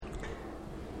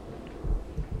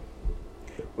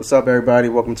What's up, everybody?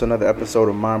 Welcome to another episode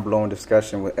of Mind Blowing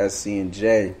Discussion with SC and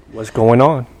J. What's going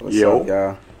on? What's up,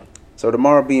 y'all? So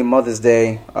tomorrow being Mother's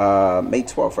Day, May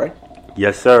 12th, right?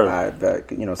 Yes, sir. I bet,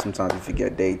 sometimes we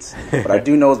forget dates, but I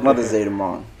do know it's Mother's Day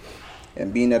tomorrow.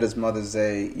 And being that it's Mother's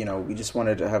Day, we just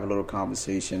wanted to have a little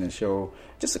conversation and show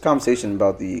just a conversation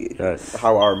about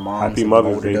how our moms Happy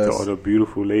Mother's Day us. to all the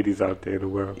beautiful ladies out there in the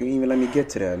world. You didn't even let me get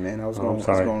to that, man. I was going to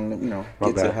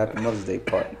get to the Happy Mother's Day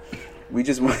part. We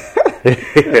just want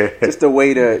just a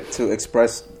way to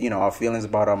express, our feelings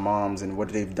about our moms and what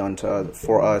they've done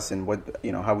for us and what,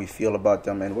 how we feel about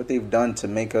them and what they've done to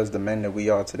make us the men that we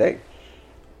are today.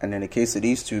 And in the case of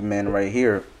these two men right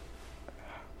here,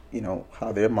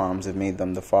 how their moms have made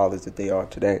them the fathers that they are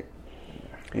today.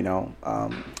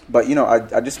 But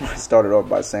I just want to start it off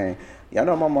by saying, I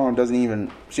know my mom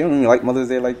she don't even like Mother's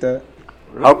Day like that.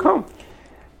 How come?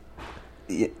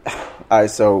 Yeah. All right,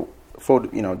 so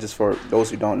just for those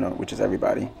who don't know, which is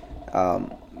everybody,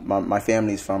 my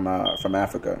family's from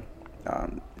Africa.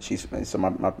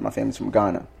 My family's from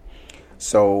Ghana.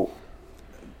 So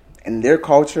in their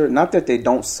culture, not that they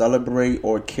don't celebrate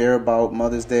or care about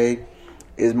Mother's Day,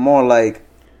 it's more like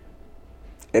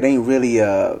it ain't really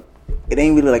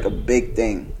like a big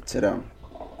thing to them.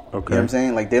 Okay. You know what I'm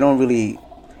saying? Like they don't really,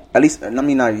 at least let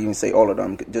me not even say all of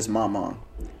them, just my mom.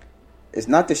 It's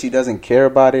not that she doesn't care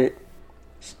about it.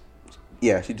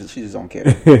 Yeah, she just don't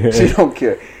care. She don't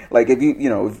care. Like if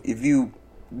you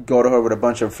go to her with a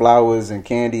bunch of flowers and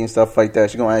candy and stuff like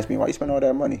that, she's gonna ask me, why you spend all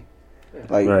that money?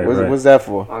 Like, what's that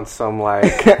for? On some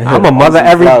I'm a mother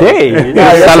every day. You're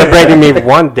not celebrating me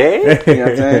one day. You know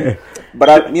what I'm saying?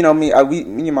 But me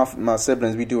and my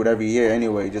siblings, we do it every year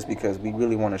anyway, just because we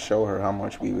really want to show her how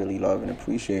much we really love and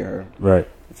appreciate her. Right.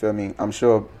 You feel me? I'm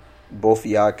sure both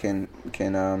of y'all can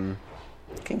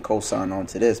co-sign on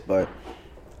to this, but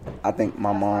I think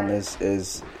my mom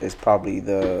is probably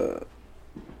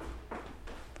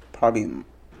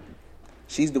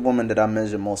she's the woman that I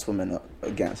measure most women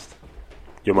against.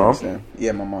 Your mom?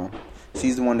 Yeah, my mom.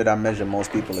 She's the one that I measure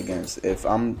most people against. If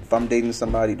I'm dating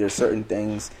somebody, there's certain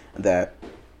things that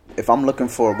if I'm looking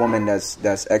for a woman that's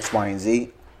X, Y, and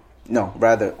Z, no,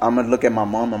 rather I'm gonna look at my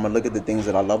mom. I'm gonna look at the things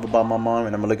that I love about my mom,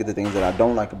 and I'm gonna look at the things that I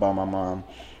don't like about my mom.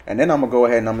 And then I'm gonna go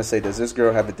ahead and I'm gonna say, does this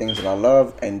girl have the things that I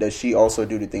love, and does she also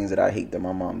do the things that I hate that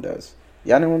my mom does?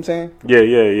 Y'all know what I'm saying?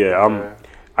 Yeah.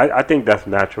 I think that's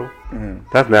natural. Mm-hmm.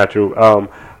 That's natural.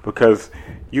 Because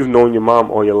you've known your mom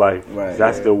all your life. Right,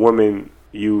 that's the woman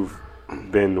you've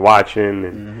been watching,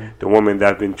 and the woman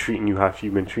that's been treating you how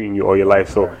she's been treating you all your life.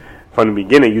 So from the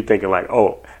beginning, you're thinking like,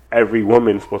 oh, every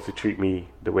woman's supposed to treat me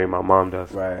the way my mom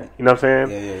does. Right. You know what I'm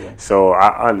saying? Yeah. So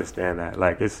I understand that.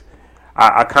 Like it's,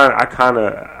 I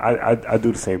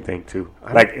do the same thing too.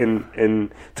 Like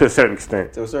in to a certain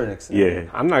extent. To a certain extent. Yeah.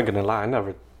 I'm not gonna lie. I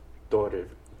never thought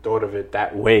of it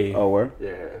that way. Oh, where?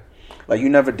 Yeah. Like you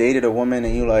never dated a woman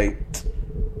and you like,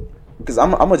 because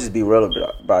I'm gonna just be real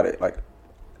about it. Like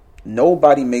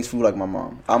nobody makes food like my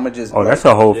mom. I'm gonna just. Oh, that's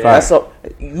a whole fact.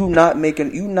 You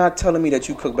not telling me that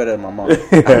you cook better than my mom.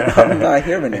 I'm not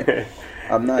hearing it.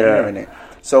 I'm not hearing it.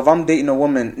 So if I'm dating a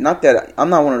woman, not that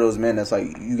I'm not one of those men that's like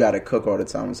you gotta cook all the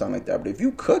time or something like that. But if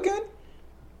you cooking,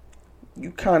 you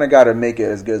kind of gotta make it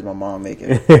as good as my mom make it.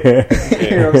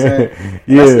 You know what I'm saying?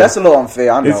 Yeah. That's a little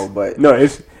unfair, I know, but no,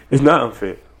 it's not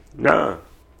unfair. Nah,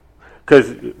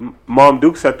 because Mom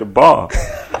Duke set the bar.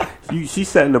 She's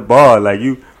setting the bar. Like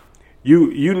you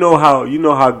know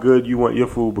how good you want your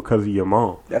food because of your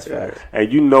mom. That's right.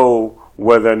 And you know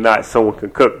whether or not someone can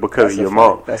cook because of your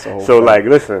mom. That's a whole so fact. Like,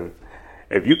 listen,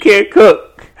 if you can't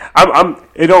cook,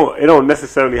 it don't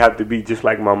necessarily have to be just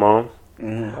like my mom,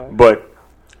 but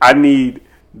I need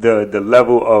the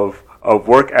level of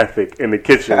work ethic in the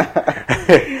kitchen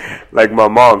like my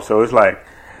mom. So it's like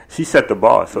she set the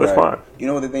bar, so it's fine. You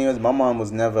know what the thing is? My mom was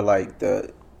never like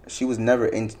she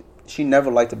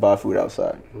never liked to buy food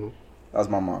outside. That was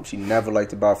my mom. She never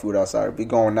liked to buy food outside. If we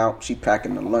going out, she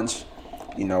packing the lunch.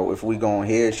 If we going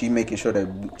here, she making sure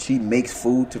that she makes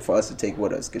food for us to take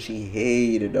with us because she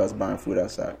hated us buying food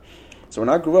outside. So when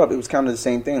I grew up, it was kind of the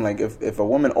same thing. Like if a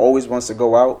woman always wants to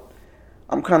go out,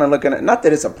 I'm kind of looking at, not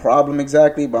that it's a problem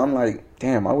exactly, but I'm like,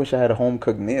 damn, I wish I had a home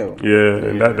cooked meal. Yeah,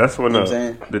 and that's when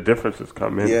the differences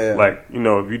come in. Yeah. Like, if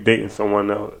you're dating someone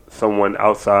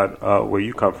outside where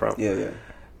you come from. Yeah.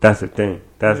 That's the thing.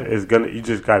 You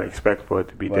just gotta expect for it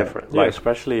to be different. Yeah, like,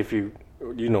 especially if you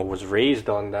was raised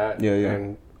on that. Yeah.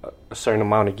 And a certain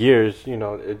amount of years,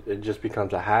 it just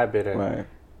becomes a habit. And, right.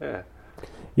 Yeah.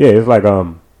 Yeah, it's like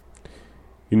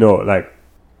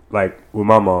like with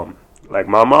my mom. Like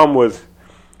my mom was.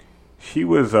 She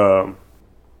was,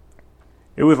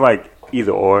 it was like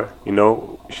either or. You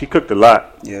know, she cooked a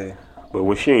lot. Yeah. But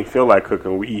when she ain't feel like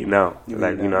cooking, we eating out. You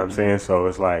know what I'm saying? So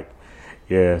it's like,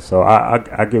 yeah. So I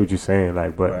get what you're saying.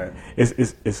 Like, but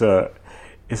it's a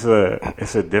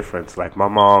difference. Like my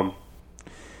mom,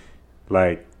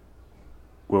 like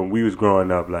when we was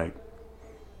growing up, like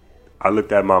I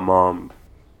looked at my mom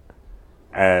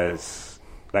as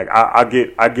like I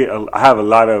have a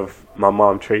lot of my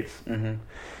mom traits,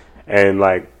 and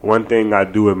like one thing I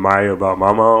do admire about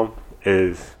my mom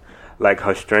is like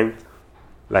her strength.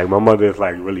 Like my mother is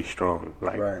like really strong,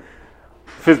 like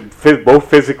both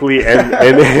physically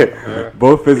and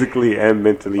both physically and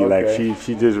mentally. Okay. Like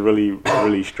she just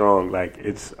really strong. Like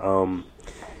it's and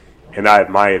I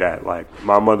admire that. Like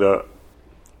my mother,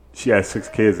 she had 6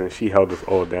 kids and she held us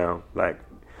all down. Like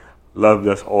loved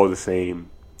us all the same,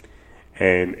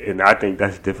 and I think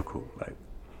that's difficult. Like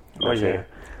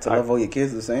to love all your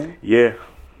kids the same. Yeah.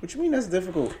 What you mean that's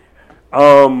difficult?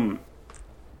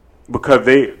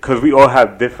 Because we all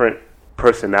have different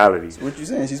personalities. So what you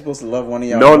saying? She's supposed to love one of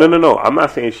y'all? No. I'm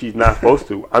not saying she's not supposed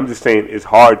to. I'm just saying it's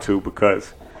hard to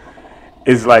because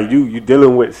it's like you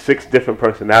dealing with 6 different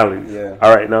personalities. Yeah.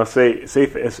 All right. Now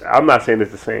I'm not saying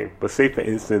it's the same, but say for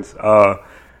instance,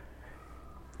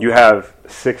 you have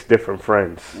 6 different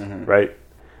friends, right?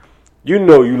 You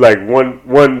know, you like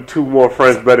one, 2 more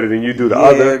friends better than you do the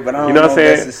other. But I don't know what I'm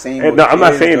saying? That's the same. No, I'm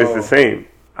not saying it's the same.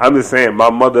 I'm just saying my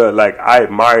mother, like I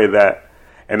admire that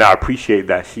and I appreciate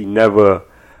that she never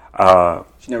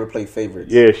played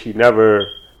favorites. Yeah, she never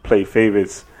played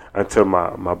favorites until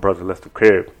my brother left the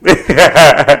crib.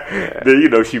 Then, you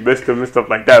know, she missed him and stuff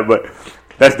like that, but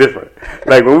that's different.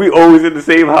 Like when we always in the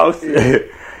same house,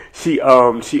 she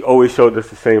always showed us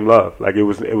the same love. Like it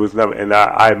was never, and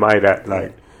I admire that,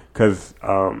 like because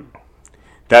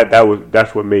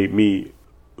that's what made me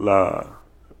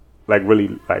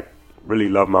really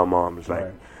love my mom. It's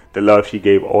like the love she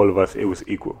gave all of us, it was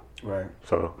equal. Right.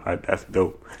 So that's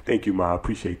dope. Thank you, Ma. I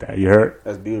appreciate that. You heard?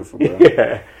 That's beautiful, bro.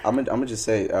 Yeah. I'm gonna just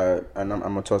say, and I'm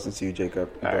gonna toss it to you, Jacob.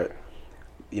 But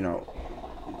you know,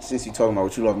 since you talking about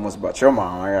what you love most about your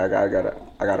mom, I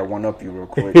gotta one up you real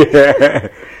quick.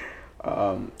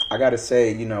 I gotta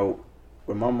say, you know,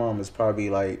 with my mom is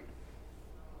probably like,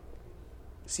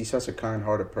 she's such a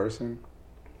kind-hearted person.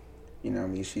 You know what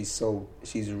I mean? She's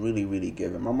really, really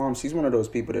giving. My mom, she's one of those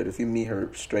people that if you meet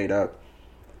her straight up,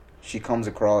 she comes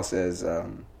across as,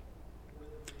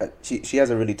 she has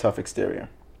a really tough exterior.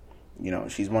 You know,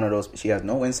 she's one of those, she has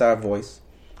no inside voice.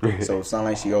 So it sounds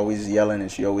like she always yelling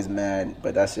and she always mad,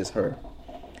 but that's just her.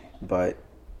 But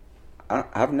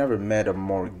I've never met a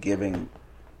more giving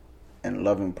and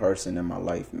loving person in my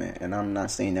life, man. And I'm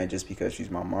not saying that just because she's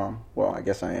my mom. Well, I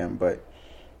guess I am, but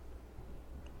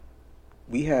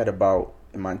we had about,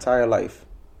 in my entire life,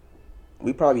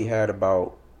 we probably had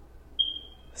about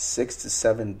 6 to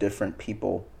 7 different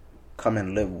people come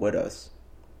and live with us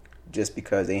just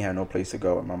because they had no place to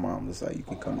go. And my mom was like, you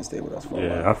can come and stay with us for a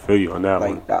while. Yeah, I feel you on that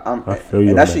one. I feel you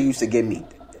and that shit used to get me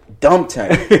dumb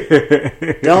tight.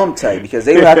 Because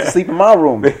they would have to sleep in my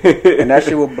room. And that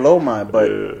shit would blow mine.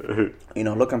 But, you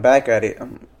know, looking back at it,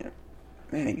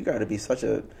 man, you got to be such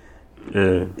a...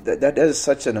 Yeah, that is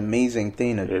such an amazing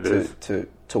thing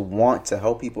to want to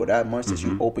help people that much that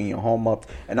you open your home up.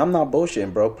 And I'm not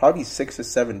bullshitting, bro. Probably 6 or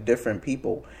 7 different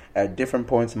people at different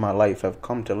points in my life have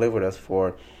come to live with us for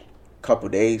a couple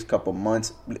days, couple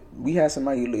months. We had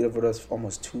somebody live with us for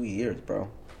almost 2 years, bro.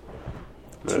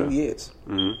 2 years.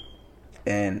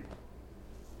 And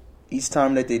each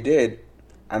time that they did,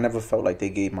 I never felt like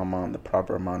they gave my mom the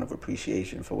proper amount of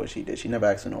appreciation for what she did. She never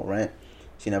asked for no rent.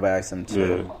 She never asked them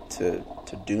to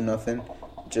do nothing.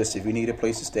 Just if you need a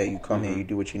place to stay, you come here, you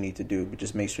do what you need to do. But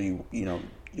just make sure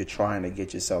you're trying to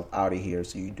get yourself out of here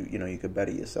so you could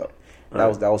better yourself.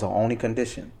 Right. That was her only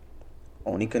condition.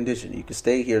 Only condition. You can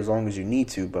stay here as long as you need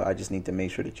to, but I just need to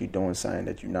make sure that you're doing something,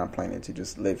 that you're not planning to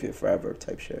just live here forever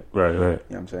type shit. Right. You know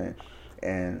what I'm saying?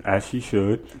 And as she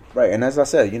should. Right. And as I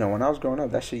said, when I was growing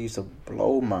up, that shit used to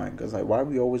blow my mind. Because why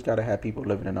we always got to have people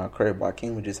living in our crib? Why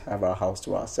can't we just have our house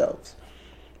to ourselves?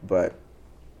 But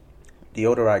the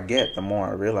older I get, the more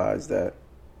I realize that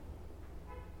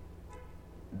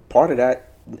part of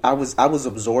that, I was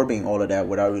absorbing all of that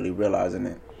without really realizing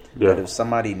it. Yeah. That if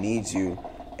somebody needs you,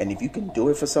 and if you can do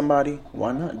it for somebody,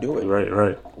 why not do it?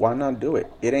 Right. Why not do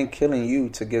it? It ain't killing you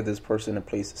to give this person a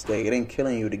place to stay. It ain't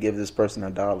killing you to give this person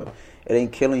 $1. It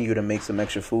ain't killing you to make some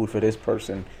extra food for this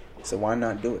person. So why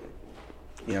not do it?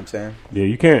 You know what I'm saying? Yeah,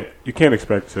 you can't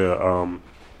expect to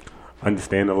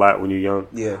understand a lot when you're young.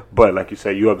 Yeah. But like you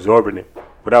said, you're absorbing it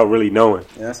without really knowing.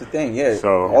 And that's the thing, yeah.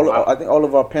 So I think all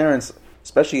of our parents,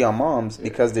 especially our moms,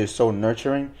 because they're so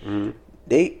nurturing,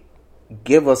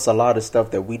 give us a lot of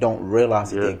stuff that we don't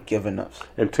realize that they're giving us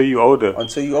until you older.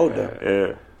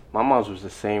 Yeah. My mom's was the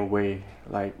same way.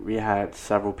 Like, we had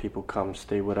several people come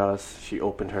stay with us. She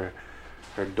opened her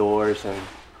doors and,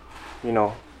 you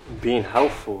know, being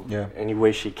helpful any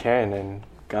way she can. And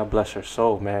God bless her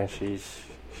soul, man. She's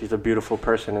a beautiful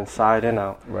person inside and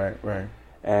out. Right.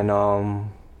 And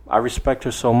I respect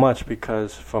her so much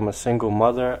because from a single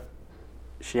mother,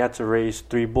 she had to raise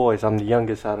 3 boys. I'm the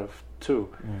youngest out of 2.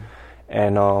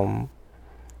 And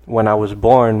when I was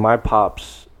born, my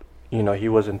pops, you know, he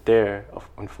wasn't there,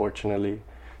 unfortunately.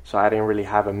 So I didn't really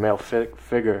have a male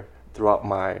figure throughout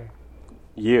my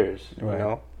years, you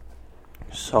know.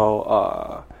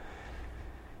 So,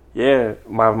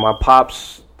 my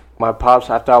pops,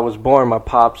 after I was born, my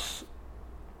pops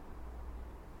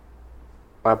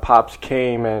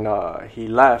came and he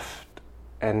left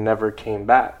and never came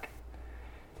back.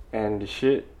 And the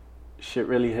shit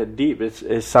really hit deep.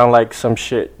 It sound like some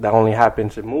shit that only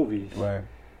happens in movies. Right.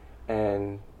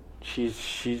 And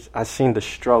I seen the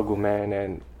struggle, man,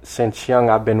 and since young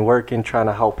I've been working trying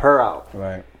to help her out.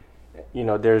 Right. You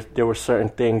know, there were certain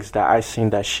things that I seen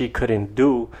that she couldn't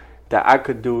do that I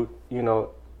could do, you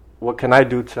know, what can I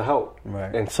do to help?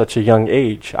 Right. In such a young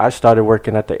age. I started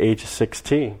working at the age of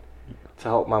 16 to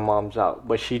help my moms out,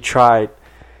 but she tried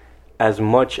as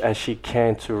much as she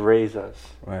can to raise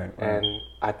us. Right. And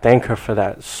I thank her for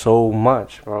that so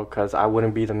much, bro, because I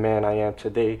wouldn't be the man I am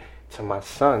today to my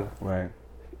son. Right.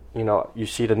 You know, you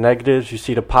see the negatives, you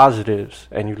see the positives,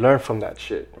 and you learn from that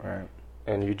shit. Right.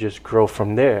 And you just grow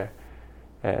from there.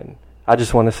 And I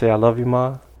just want to say I love you,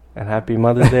 Ma, and happy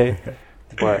Mother's Day.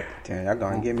 But damn, y'all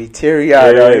gonna get me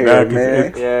teary-eyed out here,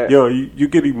 man. Yo, you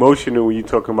get emotional when you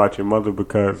talking about your mother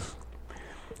because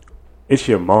it's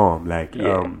your mom. Like,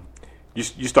 you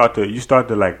start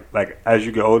to like as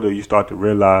you get older, you start to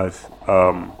realize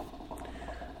all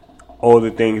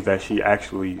the things that she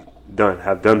actually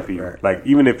have done for you. Right. Like,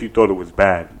 even if you thought it was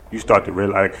bad, you start to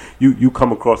realize, like, you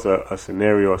come across a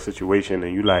scenario or situation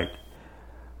and you like,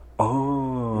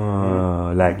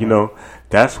 you know,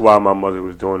 that's why my mother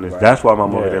was doing this. Right. That's why my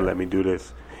mother didn't let me do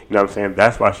this. You know what I'm saying?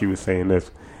 That's why she was saying this.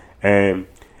 And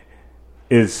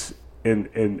it's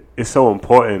so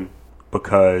important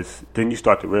because then you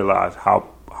start to realize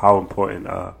how important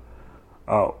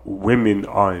women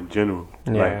are in general.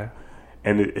 Yeah. Like,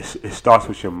 and it starts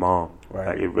with your mom. Right.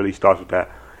 Like, it really starts with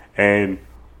that. And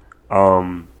our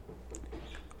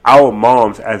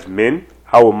moms as men,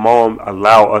 our mom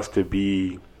allow us to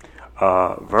be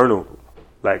vulnerable.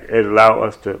 Like, it allow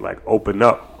us to, like, open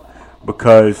up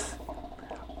because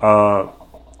our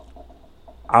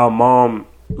mom,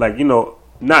 like, you know,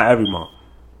 not every mom,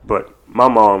 but my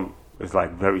mom is,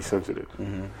 like, very sensitive.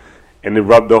 Mm-hmm. And it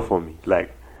rubbed off on me.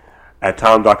 Like, at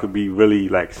times I could be really,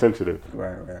 like, sensitive.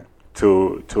 Right.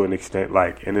 To an extent,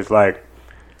 like, and it's like,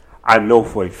 I know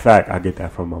for a fact I get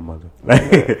that from my mother. Like,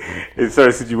 in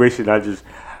certain situations, I just,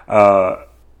 I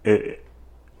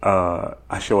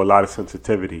show a lot of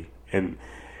sensitivity, and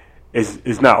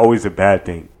it's not always a bad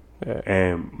thing. Yeah.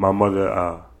 And my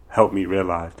mother helped me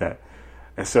realize that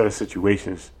in certain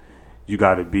situations, you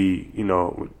got to be, you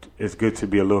know, it's good to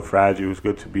be a little fragile. It's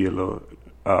good to be a little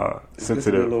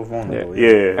sensitive, a little vulnerable,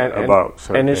 about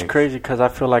certain and it's things. crazy because I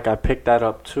feel like I picked that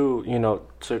up too. You know,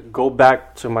 to go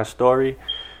back to my story,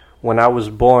 when I was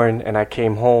born and I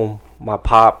came home, my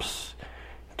pops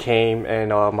came and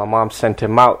my mom sent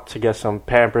him out to get some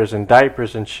Pampers and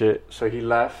diapers and shit. So he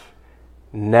left,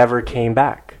 never came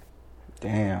back.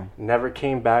 Damn, never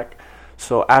came back.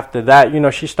 So after that, you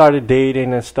know, she started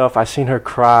dating and stuff. I seen her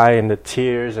cry and the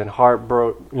tears and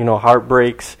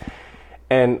heartbreaks.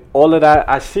 And all of that,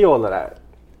 I see all of that.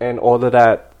 And all of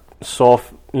that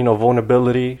soft, you know,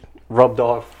 vulnerability rubbed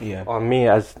off on me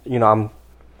as, you know, I'm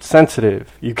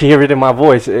sensitive. You can hear it in my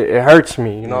voice. It hurts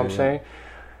me, you know what I'm saying?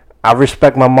 I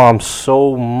respect my mom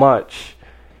so much.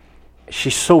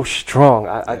 She's so strong.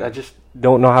 I just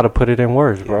don't know how to put it in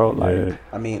words, bro. Like,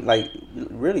 I mean, like,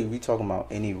 really, we talking about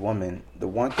any woman. The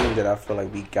one thing that I feel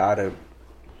like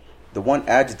the one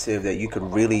adjective that you could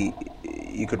really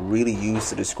use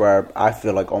to describe, I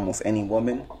feel like, almost any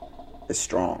woman is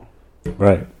strong.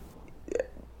 Right.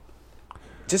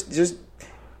 Just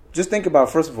think about,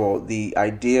 first of all, the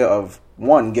idea of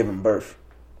one giving birth.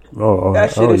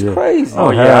 That shit is crazy.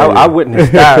 I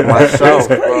witnessed that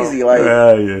myself. It's crazy. Like,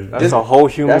 that's a whole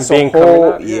human being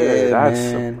coming out.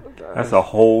 That's a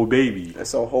whole baby.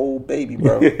 That's a whole baby,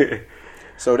 bro.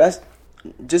 So that's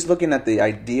just looking at the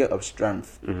idea of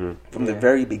strength from the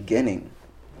very beginning.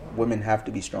 Women have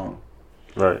to be strong.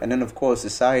 Right. And then, of course,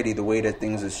 society, the way that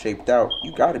things are shaped out,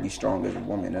 you got to be strong as a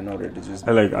woman in order to just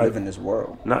live in this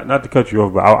world. Not to cut you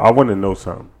off, but I want to know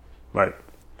something. Right.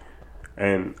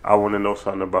 And I want to know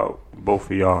something about both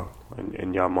of y'all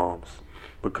and y'all moms,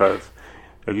 because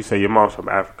like you say, your mom's from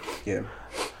Africa. Yeah.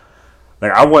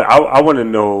 Like I want to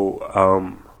know,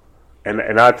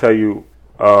 and I'll tell you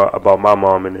about my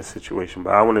mom in this situation,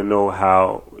 but I want to know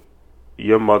how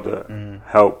your mother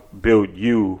helped build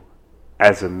you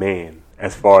as a man,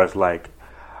 as far as like,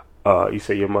 you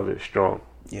say your mother is strong.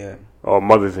 Yeah. Or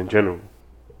mothers in general.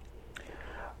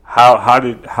 How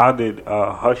did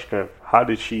her strength? How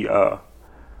did she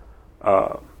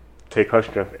take her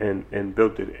strength and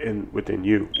build it within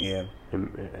you? Yeah.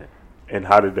 And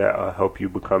how did that help you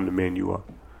become the man you are?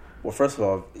 Well, first of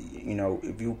all, you know,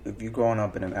 if you growing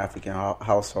up in an African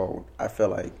household, I feel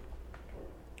like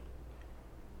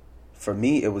for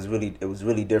me it was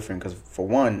really different because for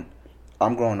one,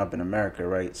 I'm growing up in America,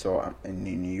 right? So I'm in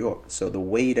New York. So the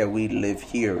way that we live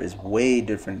here is way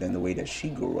different than the way that she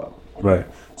grew up. Right.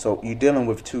 So you're dealing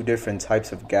with two different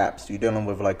types of gaps. You're dealing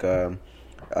with like a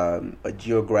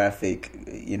geographic,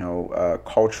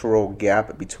 cultural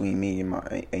gap between me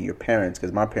and your parents.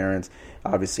 Because my parents,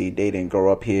 obviously, they didn't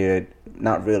grow up here.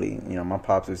 Not really. You know, my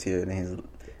pops was here in his,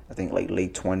 I think, like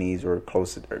late 20s or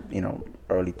close to,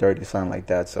 early 30s, something like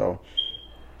that. So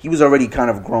he was already kind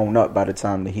of grown up by the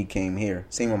time that he came here.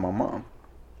 Same with my mom.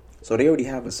 So they already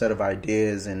have a set of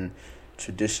ideas and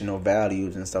traditional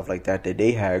values and stuff like that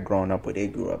they had growing up where they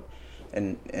grew up.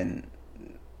 And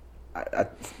I,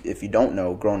 if you don't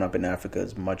know, growing up in Africa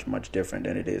is much, much different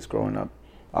than it is growing up,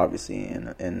 obviously,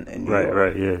 in New York.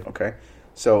 Right, yeah. Okay?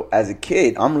 So as a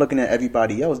kid, I'm looking at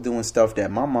everybody else doing stuff that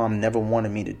my mom never wanted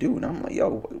me to do. And I'm like,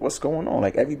 yo, what's going on?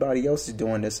 Like, everybody else is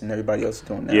doing this and everybody else is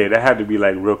doing that. Yeah, that had to be,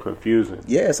 like, real confusing.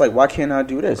 Yeah, it's like, why can't I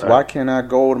do this? Right. Why can't I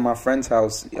go to my friend's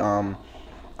house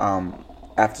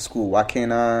after school? Why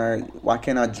can't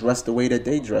I dress the way that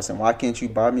they dress? And why can't you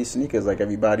buy me sneakers like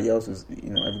everybody else is,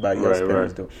 everybody else's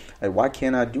parents do? Like, why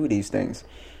can't I do these things?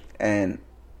 And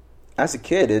as a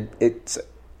kid, it's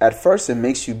at first it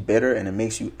makes you bitter and it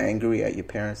makes you angry at your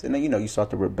parents. And then, you start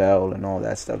to rebel and all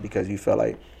that stuff because you feel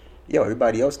like, yo,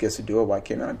 everybody else gets to do it. Why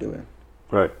can't I do it?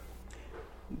 Right.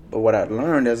 But what I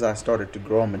learned as I started to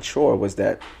grow and mature was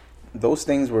that those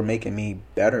things were making me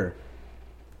better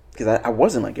because I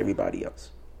wasn't like everybody else.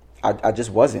 I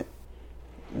just wasn't.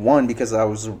 One, because I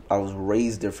was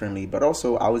raised differently, but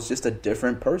also I was just a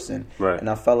different person. Right. And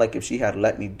I felt like if she had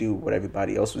let me do what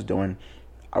everybody else was doing,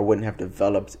 I wouldn't have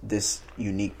developed this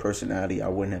unique personality. I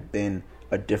wouldn't have been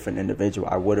a different individual.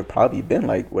 I would have probably been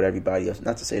like what everybody else.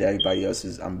 Not to say that everybody else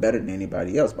I'm better than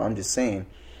anybody else, but I'm just saying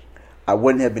I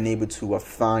wouldn't have been able to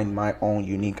find my own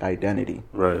unique identity.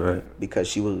 Right. Because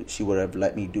she would have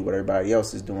let me do what everybody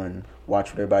else is doing,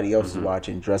 watch what everybody else is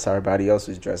watching, dress how everybody else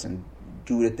is dressing,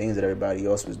 do the things that everybody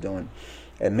else was doing.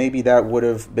 And maybe that would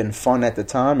have been fun at the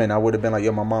time, and I would have been like,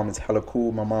 yo, my mom is hella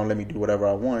cool. My mom let me do whatever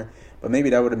I want. But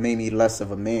maybe that would have made me less of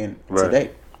a man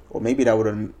today. Or maybe that would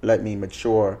have let me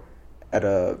mature at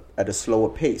a slower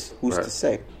pace. Who's to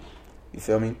say? You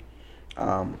feel me?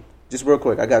 Just real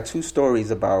quick, I got two stories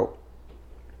about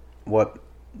what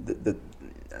the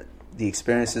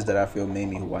experiences that I feel made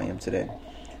me who I am today.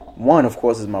 One, of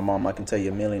course, is my mom. I can tell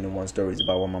you 1,000,001 stories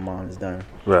about what my mom has done.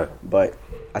 Right. But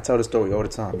I tell the story all the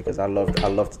time because I love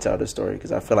to tell the story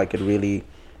because I feel like it really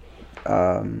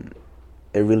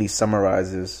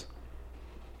summarizes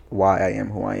why I am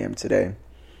who I am today.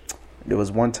 There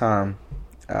was one time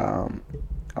I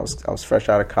was fresh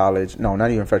out of college. No,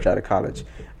 not even fresh out of college.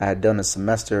 I had done a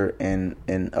semester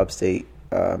in upstate,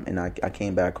 and I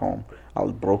came back home. I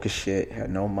was broke as shit, had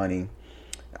no money.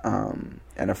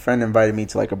 And a friend invited me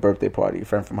to like a birthday party, a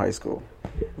friend from high school.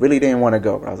 Really didn't want to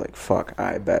go, but I was like, fuck,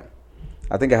 I bet.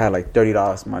 I think I had like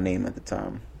 $30 in my name at the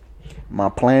time. My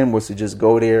plan was to just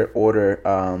go there, order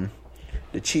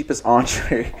the cheapest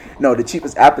the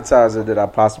cheapest appetizer that I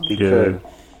possibly could,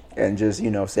 and just,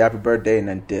 say happy birthday and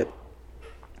then dip.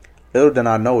 Little did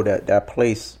I know that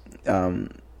place,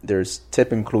 there's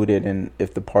tip included in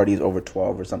if the party is over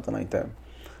 12 or something like that.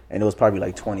 And it was probably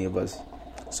like 20 of us.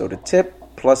 So the tip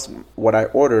plus what I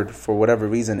ordered, for whatever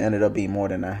reason, ended up being more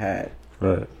than I had.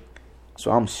 Right. So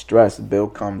I'm stressed. Bill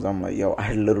comes. I'm like, yo,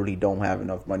 I literally don't have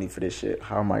enough money for this shit.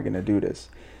 How am I going to do this?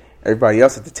 Everybody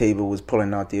else at the table was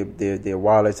pulling out their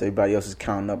wallets. Everybody else was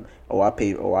counting up. Oh, I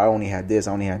paid. Oh, I only had this.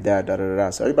 I only had that. Da da da.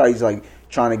 So everybody's like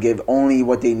trying to give only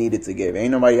what they needed to give.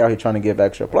 Ain't nobody out here trying to give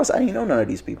extra. Plus, I ain't know none of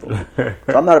these people. So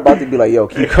I'm not about to be like, yo,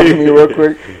 can you come to me real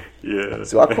quick? Yeah.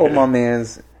 So I called my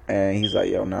man's, and he's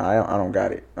like, yo, nah, I don't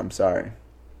got it. I'm sorry.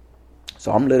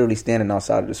 So I'm literally standing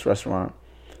outside of this restaurant.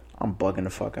 I'm bugging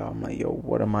the fuck out. I'm like, yo,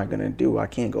 what am I going to do? I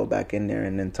can't go back in there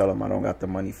and then tell them I don't got the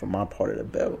money for my part of the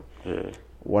bill. Yeah.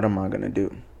 What am I going to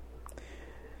do?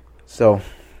 So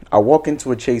I walk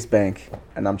into a Chase Bank,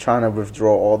 and I'm trying to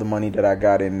withdraw all the money that I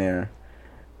got in there.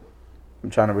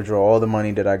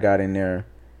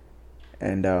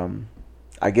 And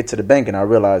I get to the bank, and I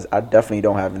realize I definitely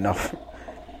don't have enough.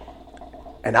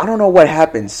 And I don't know what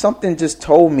happened. Something just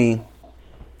told me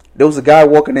there was a guy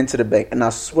walking into the bank. And I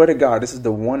swear to God, this is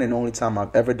the one and only time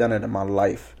I've ever done it in my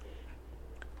life.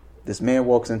 This man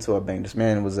walks into a bank. This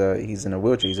man he's in a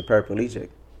wheelchair. He's a paraplegic.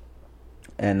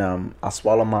 And I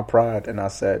swallowed my pride, and I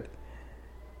said,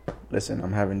 listen,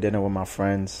 I'm having dinner with my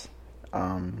friends.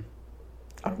 I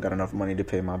don't got enough money to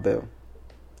pay my bill.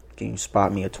 Can you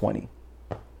spot me a 20?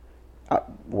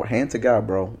 Hand to God,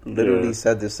 bro. Literally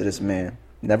said this to this man.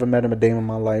 Never met him a day in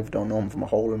my life. Don't know him from a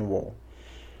hole in the wall.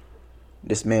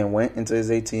 This man went into his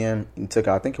ATM and took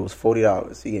out, I think it was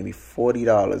 $40. He gave me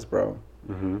 $40, bro.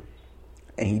 Mm-hmm.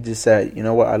 And he just said, you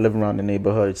know what? I live around the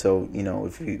neighborhood, so, you know,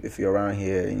 if you're around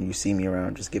here and you see me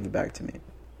around, just give it back to me.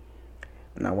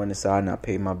 And I went inside and I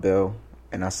paid my bill,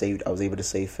 and I was able to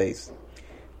save face.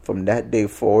 From that day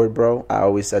forward, bro, I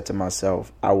always said to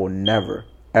myself, I will never,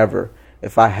 ever,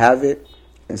 if I have it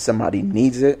and somebody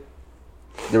needs it,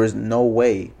 there is no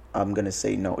way I'm going to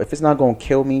say no. If it's not going to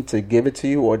kill me to give it to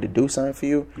you or to do something for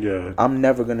you, I'm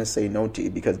never going to say no to you.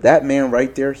 Because that man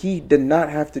right there, he did not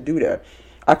have to do that.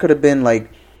 I could have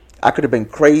been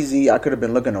crazy. I could have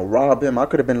been looking to rob him. I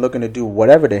could have been looking to do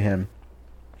whatever to him.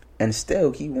 And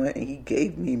still, he went and he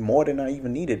gave me more than I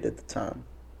even needed at the time.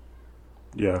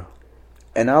 Yeah.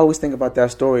 And I always think about that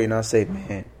story, and I say,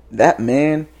 man, that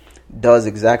man does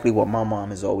exactly what my mom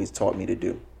has always taught me to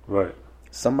do. Right.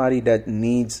 Somebody that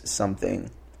needs something.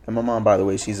 And my mom, by the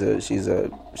way, she's a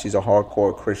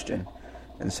hardcore Christian.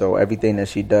 And so everything that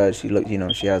she does,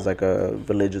 she has like a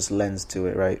religious lens to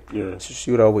it, right? Yeah. So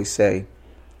she would always say,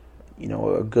 you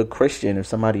know, a good Christian, if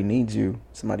somebody needs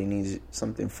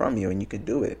something from you and you can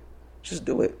do it, just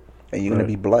do it. And you're going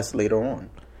to be blessed later on.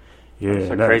 Yeah,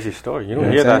 it's a crazy story. You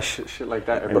don't hear that shit like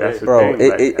that every day. Bro,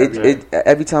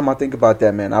 every time I think about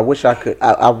that, man, I wish I could.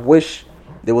 I wish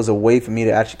there was a way for me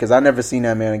to actually, because I never seen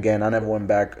that man again. I never went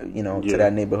back, to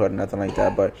that neighborhood or nothing like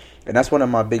that. And that's one of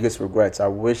my biggest regrets. I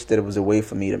wish that it was a way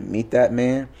for me to meet that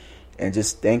man and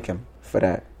just thank him for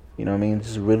that. You know what I mean?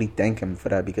 Just really thank him for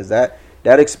that, because that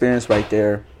experience right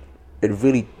there, it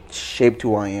really shaped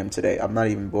who I am today. I'm not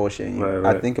even bullshitting you.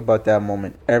 Right. I think about that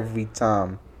moment every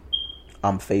time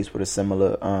I'm faced with a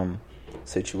similar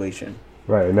situation.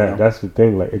 Right, and that's the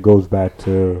thing. Like, it goes back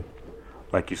to,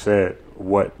 like you said,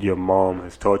 what your mom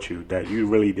has taught you that you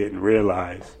really didn't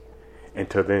realize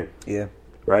until then. Yeah.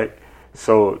 Right.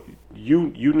 So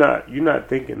you're not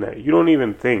thinking that. You don't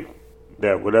even think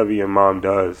that whatever your mom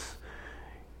does,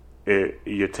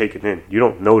 you're taking in. You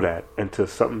don't know that until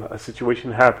a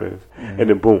situation happens, and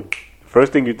then boom.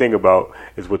 First thing you think about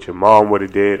is what your mom would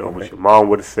have did, or what your mom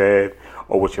would have said,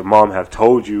 or what your mom have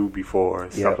told you before,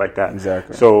 and stuff like that.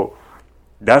 Exactly. So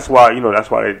that's why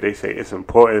they say it's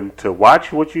important to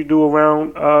watch what you do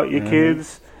around your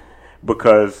kids,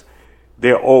 because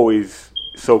they're always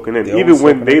soaking in, even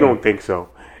when they don't think so.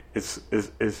 It's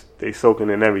they soaking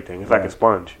in everything. It's like a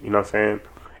sponge. You know what I'm saying?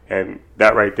 And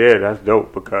that right there, that's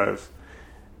dope, because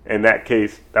in that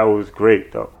case, that was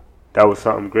great though. That was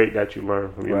something great that you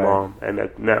learned from your mom, and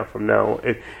that from now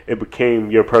on, it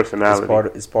became your personality.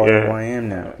 It's part of who I am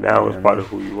now. Now it's part of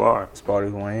who you are. It's part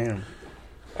of who I am.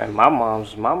 And my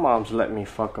mom's let me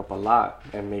fuck up a lot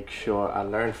and make sure I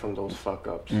learn from those fuck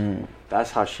ups.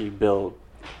 That's how she built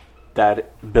that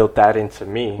into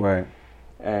me. Right.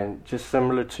 And just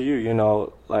similar to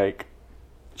you, like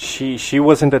she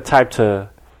wasn't the type to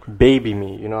baby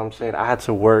me, you know what I'm saying? I had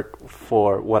to work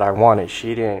for what I wanted.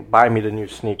 She didn't buy me the new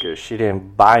sneakers. She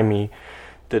didn't buy me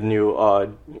the new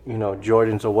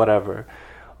Jordans or whatever.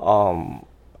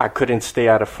 I couldn't stay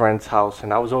at a friend's house,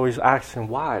 and I was always asking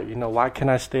why. Why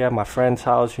can't I stay at my friend's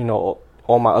house? All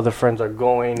my other friends are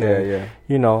going,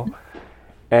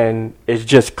 and it's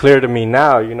just clear to me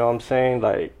now, you know what I'm saying?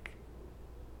 Like,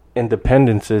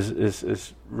 independence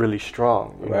is really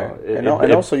strong, you know?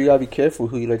 And also you gotta be careful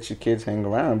who you let your kids hang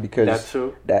around, because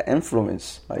that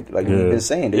influence, like you've been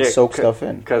saying, they soak stuff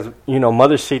in. Because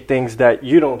mothers see things that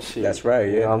you don't see. That's right.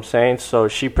 Yeah. You know what I'm saying? So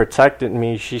she protected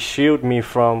me. She shielded me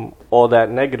from all that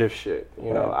negative shit.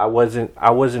 You know, I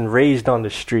wasn't raised on the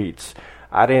streets.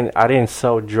 I didn't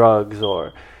sell drugs,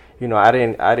 or I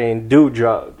didn't do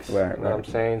drugs. Right. You know what I'm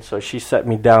saying? So she set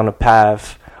me down a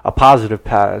positive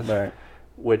path. Right.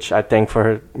 Which I thank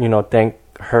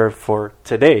her for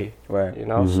today. Right.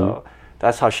 So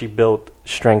that's how she built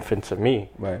strength into me.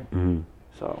 Right. Mm-hmm.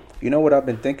 So what I've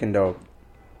been thinking though,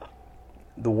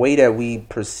 the way that we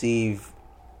perceive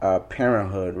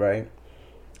parenthood, right?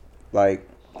 Like,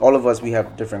 all of us, we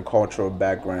have different cultural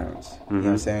backgrounds. You know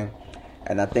what I'm saying?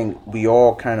 And I think we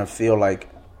all kind of feel like,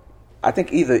 I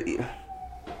think either,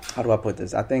 how do I put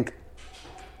this? I think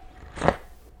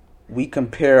we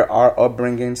compare our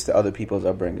upbringings to other people's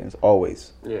upbringings,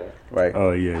 always. Yeah. Right?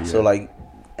 Oh, yeah. So, like,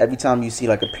 every time you see,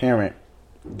 like, a parent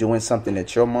doing something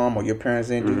that your mom or your parents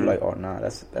didn't do, you're like, oh, nah,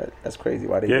 that's crazy.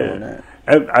 Why they doing that?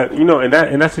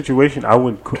 In that situation, I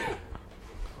wouldn't...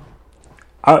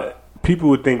 people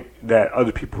would think that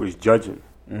other people is judging,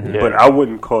 but I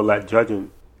wouldn't call that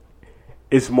judging.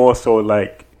 It's more so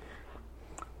like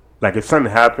if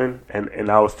something happened and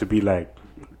I was to be like,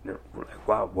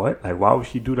 wow, what? Like, why would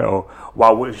she do that? Or why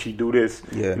wouldn't she do this?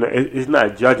 Yeah. It's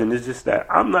not judging. It's just that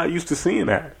I'm not used to seeing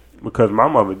that because my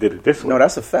mother did it this way. No,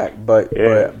 that's a fact. But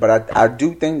I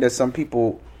do think that some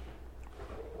people,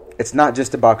 it's not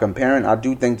just about comparing. I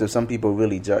do think that some people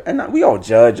really judge, and we all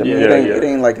judge. I mean, it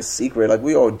ain't like a secret. Like,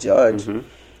 we all judge.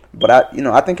 But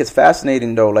I think it's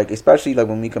fascinating though. Like, especially like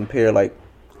when we compare, like,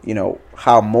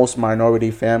 how most minority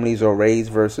families are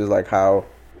raised versus like how,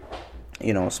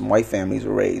 some white families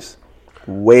are raised.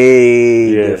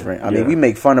 Way different. I mean, we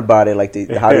make fun about it, like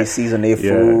how they season their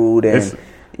food, and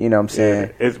you know what I'm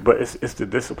saying. It's the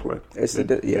discipline.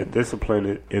 The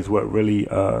discipline is what really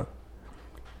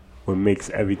what makes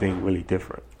everything really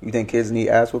different. You think kids need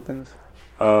ass whoopings?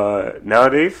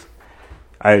 Nowadays,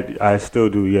 I still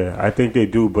do. Yeah, I think they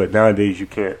do, but nowadays you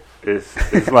can't.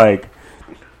 It's like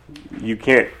you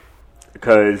can't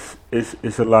because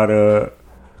it's a lot of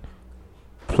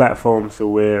platforms to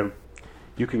where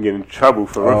you can get in trouble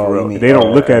for real. They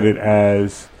don't look at it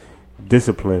as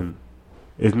discipline.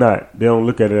 It's not. They don't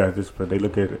look at it as discipline. They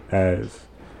look at it as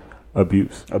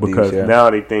abuse because now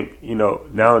they think,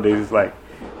 nowadays it's like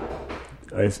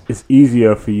it's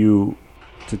easier for you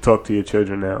to talk to your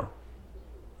children now.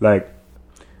 Like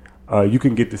you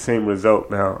can get the same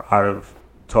result now out of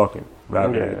talking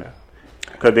rather than,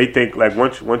 because they think like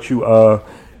once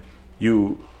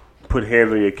you put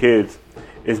hands on your kids,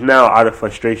 it's now out of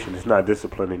frustration. It's not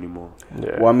discipline anymore.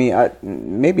 Yeah. Well, I mean,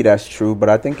 maybe that's true, but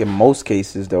I think in most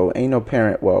cases, though, ain't no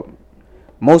parent. Well,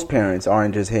 most parents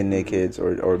aren't just hitting their kids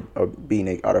or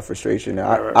being out of frustration.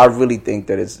 I really think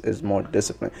that it's more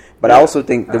discipline. But I also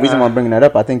think the reason why I'm bringing that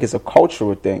up, I think it's a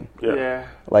cultural thing. Yeah.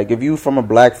 Like, if you from a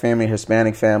black family,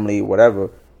 Hispanic family, whatever,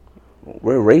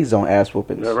 we're raised on ass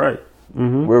whoopings. Yeah, right.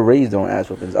 Mm-hmm. We're raised on ass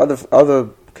whoopings. Other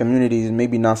communities,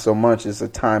 maybe not so much. It's a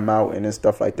timeout and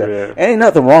stuff like that. Yeah. Ain't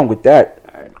nothing wrong with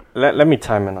that. Let me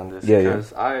chime in on this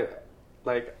because I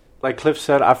like Cliff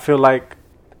said, I feel like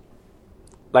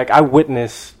I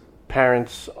witness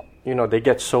parents, they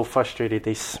get so frustrated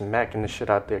they smacking the shit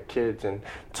out their kids and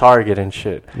Target and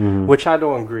shit, which I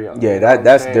don't agree on. Yeah,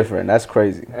 that's different. That's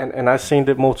crazy. And I've seen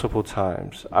it multiple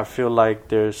times. I feel like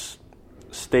there's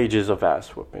stages of ass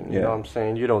whooping. You know what I'm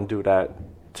saying? You don't do that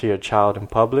to your child in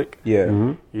public. Yeah.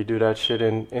 Mm-hmm. You do that shit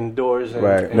indoors. And,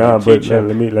 right. But let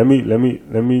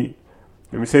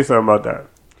me say something about that.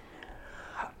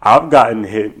 I've gotten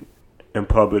hit in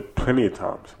public plenty of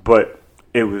times, but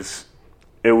it was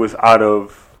out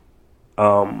of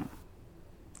I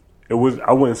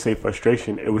wouldn't say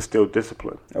frustration. It was still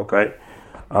discipline. Okay.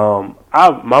 Right?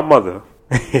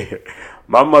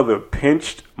 My mother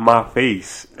pinched my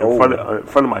face in front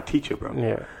of my teacher, bro.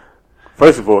 Yeah.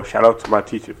 First of all, shout out to my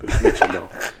teacher for snitching though,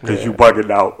 because you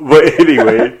bugging out. But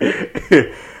anyway,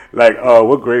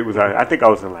 what grade was I? I think I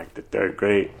was in like the 3rd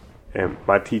grade, and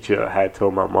my teacher had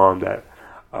told my mom that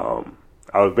I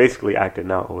was basically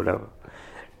acting out or whatever.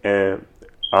 And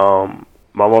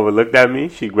my mother looked at me.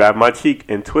 She grabbed my cheek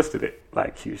and twisted it,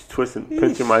 like she was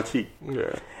pinching my cheek.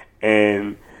 Yeah.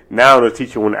 And now the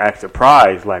teacher want to act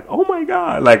surprised, like, "Oh my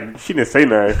God!" Like she didn't say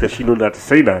nothing because she knew not to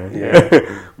say nothing.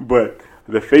 Yeah. But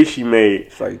the face she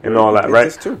made and all that,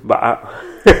 right? But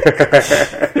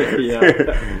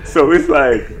so it's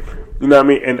like, you know what I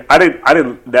mean? And I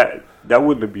didn't that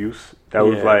wasn't abuse. That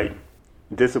was like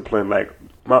discipline. Like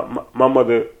my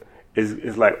mother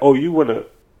is like, "Oh, you wanna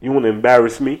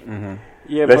embarrass me? Mm-hmm.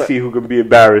 Yeah, let's see who can be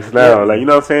embarrassed now." Yeah. Like, you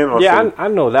know what I'm saying? Also, I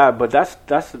know that, but that's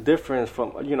the difference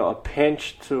from a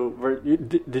pinch to.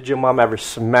 Did your mom ever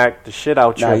smack the shit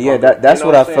out you? Yeah, that's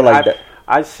what I feel like.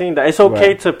 I've seen that. It's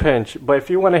okay to pinch, but if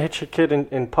you want to hit your kid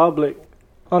in public,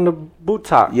 on the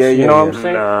buttocks, you know what I'm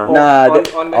saying?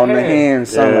 On the hand,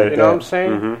 something like that. You know what I'm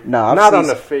saying? Mm-hmm. Not on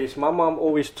the face. My mom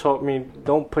always taught me,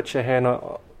 don't put your hand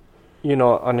on,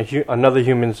 on another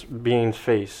human being's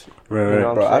face. Right. You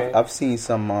know bro, I've seen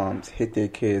some moms hit their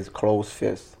kids closed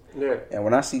fists. Yeah. And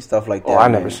when I see stuff like that, I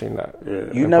never seen that.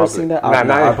 Yeah. You never seen that? Not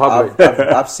in public.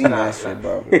 I've seen that shit,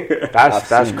 bro.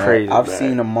 That's crazy. I've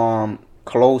seen a mom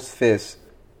closed fist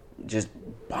just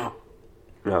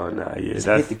No, yeah, just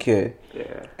hit the kid.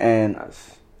 Yeah, and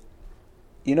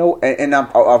you know, and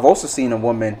I've also seen a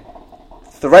woman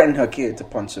threaten her kid to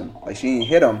punch him. Like she didn't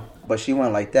hit him, but she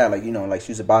went like that, like, you know, like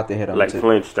she was about to hit him, like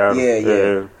flinched out.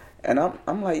 Yeah. And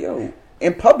I'm like, yo,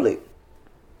 in public.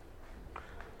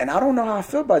 And I don't know how I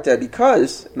feel about that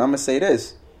because, and I'm gonna say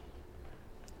this,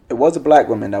 it was a black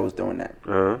woman that was doing that.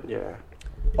 Yeah.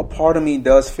 A part of me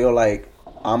does feel like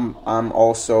I'm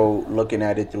also looking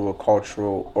at it through a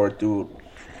cultural or through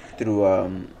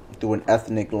an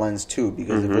ethnic lens too.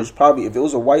 Because if it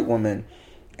was a white woman,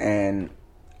 and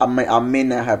I may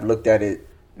not have looked at it.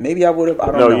 Maybe I would have. I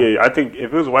don't know. No, yeah, I think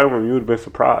if it was a white woman, you would have been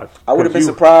surprised. I would have been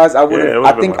surprised. I would have.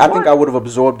 I think I would have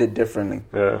absorbed it differently.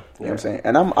 Yeah, you know what I'm saying.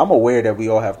 And I'm aware that we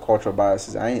all have cultural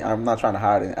biases. I'm not trying to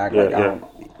hide and act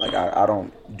I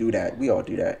don't do that. We all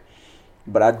do that.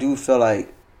 But I do feel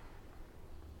like,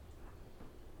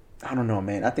 I don't know,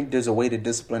 man. I think there's a way to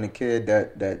discipline a kid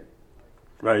that.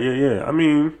 Right. Yeah. I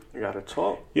mean, you gotta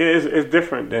talk. Yeah, it's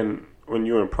different than when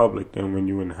you're in public than when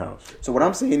you're in the house. So what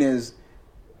I'm saying is,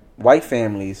 white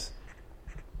families,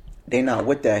 they not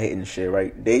with that hitting shit,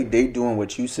 right? They doing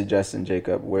what you suggesting,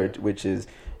 Jacob, which is,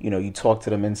 you know, you talk to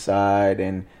them inside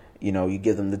and, you know, you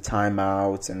give them the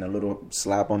timeouts and a little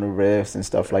slap on the wrist and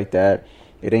stuff like that.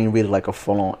 It ain't really like a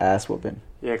full-on ass whooping.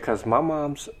 Yeah, because my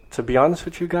mom's, to be honest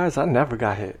with you guys, I never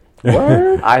got hit.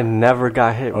 What? I never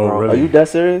got hit, bro. Really? Are you that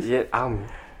serious? Yeah,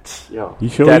 yo. You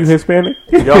sure you Hispanic?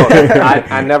 Yo,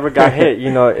 I never got hit.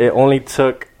 You know, it only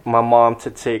took my mom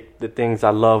to take the things I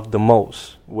loved the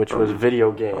most, which was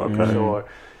video games or,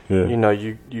 you know,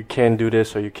 you can't do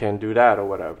this or you can't do that or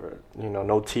whatever. You know,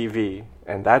 no TV.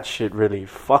 And that shit really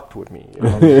fucked with me. You know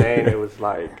what I'm saying? It was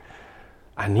like,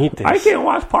 I need this. I can't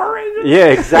watch Power Rangers. Yeah,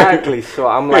 exactly. So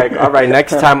I'm like, all right,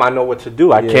 next time I know what to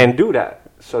do. I can't do that.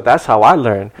 So that's how I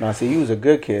learned. Now, see, you was a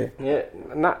good kid. Yeah,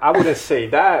 I wouldn't say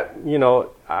that. You know,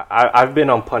 I've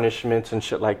been on punishments and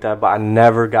shit like that, but I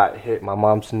never got hit. My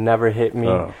mom's never hit me.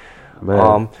 Oh,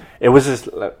 man. It was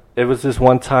this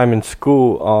one time in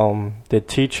school. The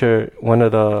teacher, one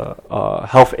of the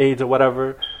health aides or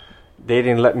whatever, they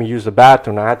didn't let me use the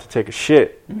bathroom. I had to take a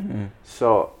shit. Mm-hmm.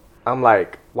 So I'm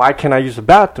like, why can't I use the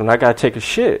bathroom? I gotta take a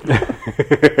shit.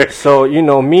 So, you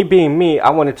know, me being me, I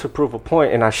wanted to prove a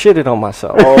point, and I shitted on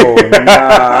myself. Oh,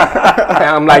 nah. And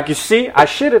I'm like, you see, I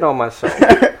shitted on myself.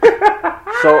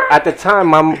 So at the time,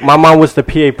 my mom was the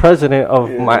PA president of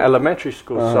my elementary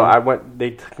school. So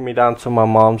they took me down to my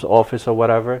mom's office or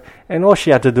whatever, and all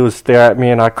she had to do was stare at me,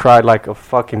 and I cried like a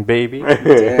fucking baby.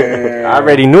 I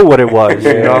already knew what it was,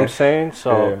 you know what I'm saying?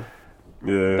 So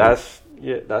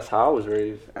that's how I was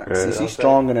raised. See, she's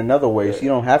strong in another way. She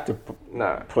don't have to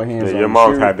put hands on your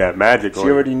mom's had that magic on you.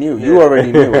 She already knew. You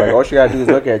already knew. Like, all she got to do is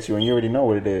look at you, and you already know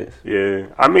what it is.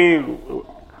 Yeah. I mean,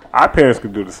 our parents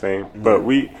could do the same, but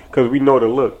because we know the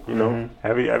look, you know.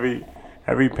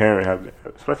 Every parent has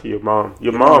that, especially your mom.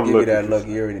 Your mom give you that look,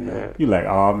 you already know. You like,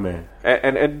 oh, man.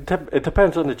 And it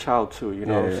depends on the child, too, you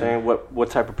know what I'm saying? What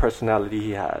type of personality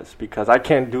he has, because I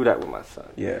can't do that with my son.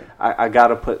 Yeah. I got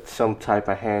to put some type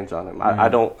of hands on him. I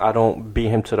don't beat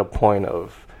him to the point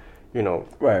of, you know.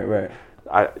 Right.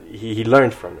 He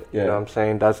learned from it, you know what I'm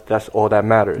saying? That's all that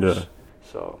matters. Yeah.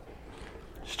 So,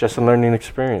 it's just a learning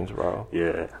experience, bro.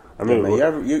 Yeah. I mean, man,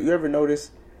 you ever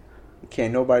notice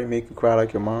can't nobody make you cry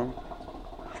like your mom?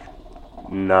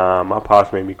 Nah, my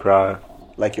pops made me cry.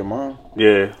 Like your mom?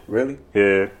 Yeah. Really?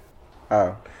 Yeah.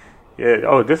 Oh. Yeah.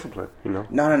 Oh, discipline, you know.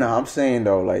 No. I'm saying,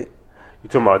 though, like... You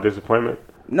talking about disappointment?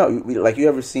 No, like, you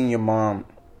ever seen your mom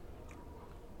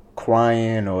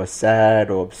crying or sad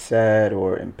or upset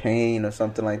or in pain or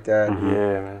something like that? Mm-hmm.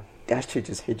 Yeah, man. That shit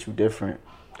just hit you different.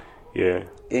 Yeah.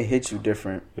 It hits you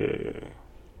different.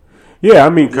 Yeah, I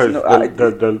mean, because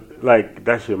like,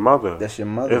 that's your mother. That's your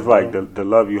mother. It's like the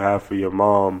love you have for your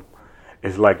mom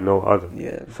is like no other.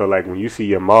 Yeah. So, like, when you see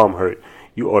your mom hurt,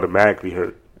 you automatically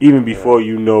hurt. Even before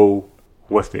you know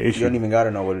what's the issue. You don't even got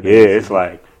to know what it is. Yeah, it's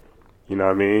like, you know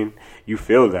what I mean? You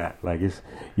feel that. Like, it's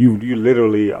you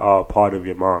literally are part of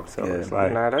your mom. So, it's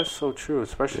like... Nah, that's so true.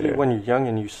 Especially when you're young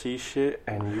and you see shit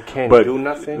and you can't do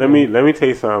nothing. Let me tell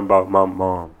you something about my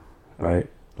mom, right?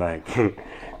 Like...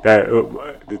 That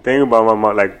the thing about my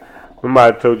mom, like, remember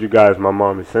I told you guys my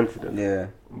mom is sensitive. Yeah.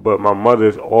 But my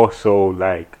mother's also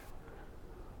like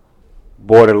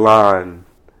borderline,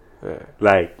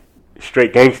 like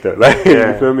straight gangster. Like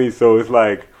you feel me? So it's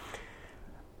like,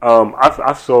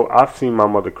 I've seen my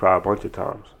mother cry a bunch of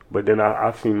times, but then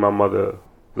I've seen my mother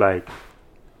like.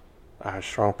 I had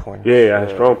strong point. Yeah, I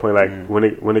had strong point. Like when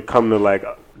it come to like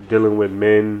dealing with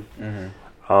men,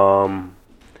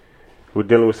 we're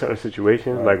dealing with certain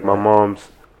situations. Like my mom's,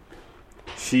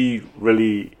 she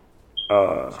really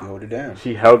she held it down.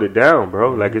 She held it down,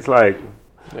 bro. Like it's like,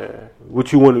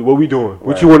 what you want? What we doing?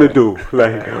 What you want to do?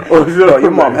 Like,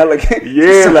 your mom hella.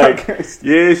 Yeah, like,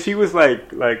 yeah, she was like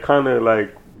kind of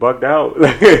like bugged out.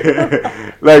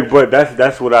 Like, but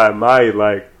that's what I admire.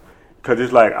 Like, cause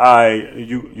it's like,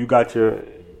 you got your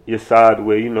side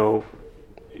where you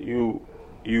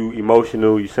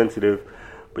emotional, you sensitive,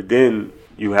 but then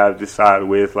you have this side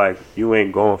where it's like you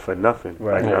ain't going for nothing.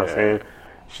 Right. Like, you know what I'm saying?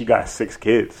 She got 6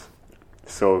 kids,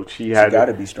 so she got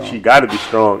to be strong. She got to be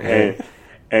strong,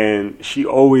 and she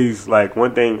always like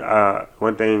one thing I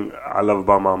love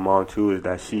about my mom too is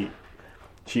that she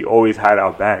always had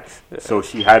our backs, so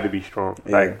she had to be strong.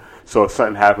 Yeah. Like, so if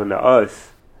something happened to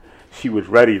us, she was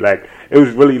ready. Like, it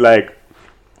was really like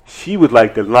she was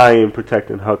like the lion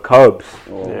protecting her cubs.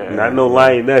 Not no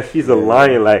lioness. She's a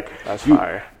lion. Like, that's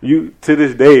fire. You to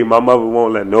this day, my mother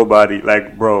won't let nobody.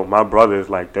 Like, bro, my brother is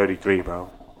like 33, bro.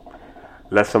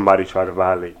 Let somebody try to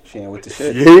violate. She ain't with the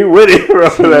shit. She ain't with it, bro.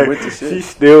 She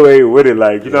still ain't with it.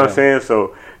 Like, you know what I'm saying?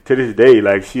 So to this day,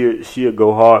 like she'll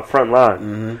go hard front line.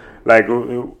 Mm-hmm. Like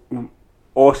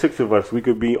all 6 of us, we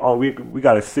could be on. We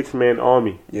got a 6-man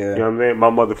army. Yeah, you know what I mean. My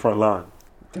mother front line.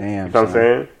 Damn, you know what I'm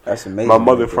saying? That's amazing. My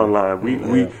mother front line. We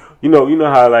you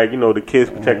know how like the kids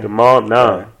protect the mom.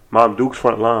 Nah, Mom Duke's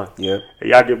front line. Yep.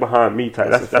 Y'all get behind me type.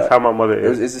 That's how my mother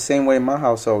is. It's the same way in my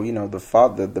household.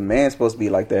 The man's supposed to be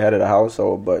like the head of the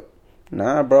household, but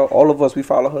nah, bro. All of us, we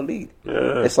follow her lead.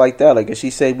 Yeah. It's like that. Like, if she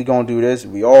say we gonna do this,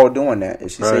 we all doing that.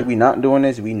 If she say we not doing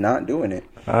this, we not doing it.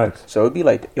 Nice. So it'd be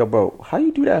like, yo, bro, how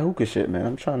you do that hookah shit, man?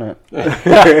 I'm trying to.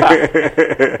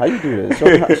 How you do this?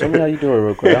 Show me how you do it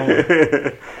real quick.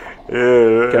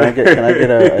 Can I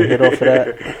get a hit off of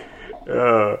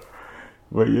that?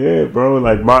 But yeah, bro,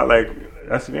 like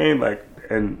that's the thing. Like,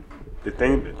 and the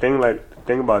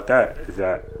thing about that is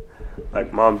that,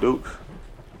 like, Mom Dukes,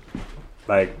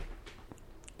 like,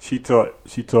 she taught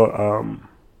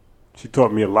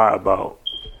me a lot about.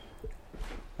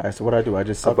 All right, so what I do? I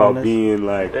just suck about on this? Being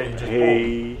like,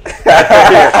 hey,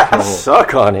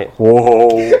 suck on it.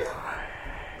 Whoa,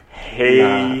 hey,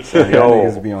 yo,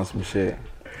 niggas be on some shit.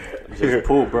 Just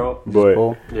pull, bro. But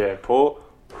pull? Yeah, pull.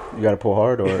 You gotta pull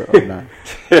hard or not?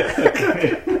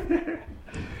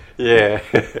 Yeah.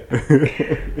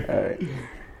 All right.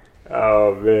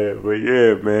 Oh man, but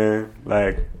yeah, man,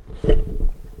 like,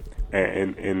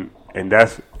 and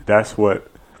that's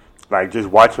what, like, just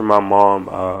watching my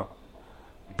mom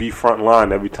be front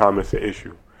line every time it's an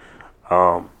issue.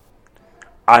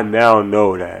 I now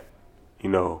know that,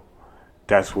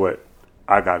 that's what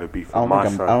I got to be for my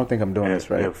son. I don't think I'm doing this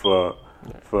right. And for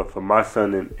my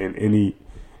son and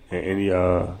any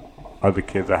other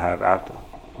kids I have after. You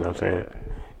know what I'm saying?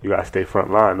 You got to stay front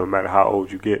line no matter how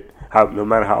old you get. No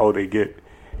matter how old they get,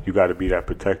 you got to be that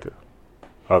protector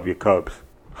of your cubs.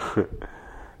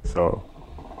 So,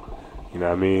 you know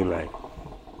what I mean? Like,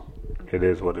 it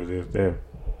is what it is there.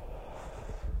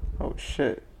 Oh,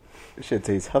 shit. This shit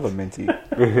tastes hella minty.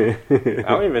 I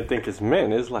don't even think it's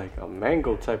mint. It's like a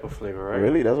mango type of flavor, right?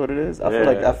 Really? That's what it is? I feel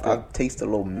like I taste a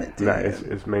little mint. Nah,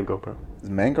 it's mango, bro. It's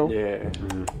mango? Yeah.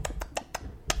 Mm-hmm.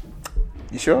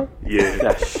 You sure?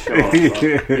 Yeah. Sure,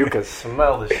 you can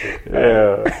smell the shit.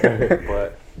 Yeah.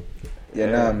 But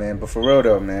nah, man. But for real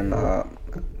though, man,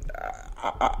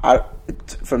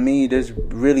 for me, there's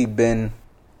really been.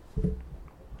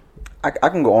 I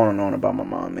can go on and on about my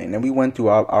mom, man. And we went through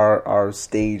our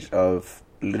stage of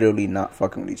literally not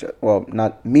fucking with each other. Well,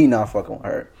 not me not fucking with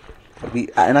her.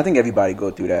 And I think everybody go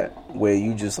through that, where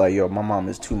you just like, yo, my mom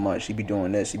is too much. She be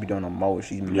doing this. She be doing the most.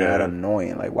 She's mad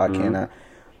annoying. Like, why can't I?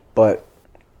 But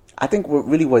I think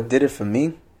what did it for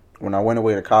me, when I went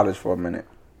away to college for a minute,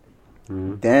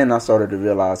 then I started to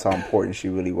realize how important she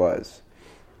really was.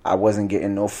 I wasn't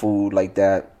getting no food like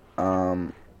that.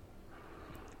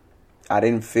 I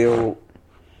didn't feel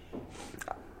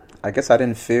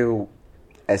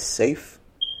as safe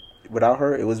without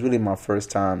her. It was really my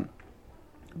first time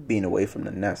being away from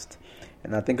the nest.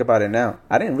 And I think about it now.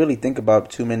 I didn't really think about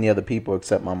too many other people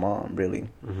except my mom, really.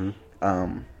 Mm-hmm.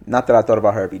 Not that I thought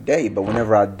about her every day, but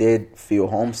whenever I did feel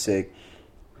homesick,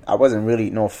 I wasn't really,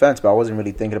 no offense, but I wasn't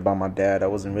really thinking about my dad. I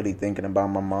wasn't really thinking about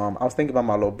my mom. I was thinking about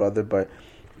my little brother, but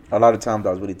a lot of times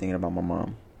I was really thinking about my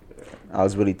mom. I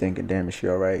was really thinking, damn, is she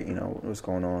all right? What's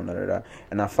going on? Da, da, da.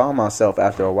 And I found myself,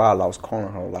 after a while, I was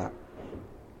calling her a lot.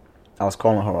 I was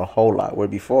calling her a whole lot. Where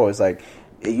before, it's like,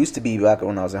 it used to be back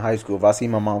when I was in high school. If I see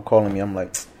my mom calling me, I'm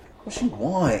like, what she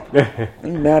want?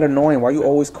 You mad annoying. Why you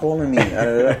always calling me?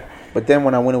 But then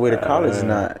when I went away to college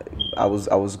and I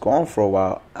was gone for a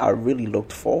while, I really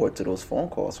looked forward to those phone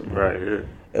calls from her. Right. Yeah.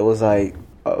 It was like,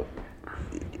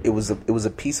 it was a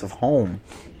piece of home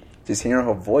just hearing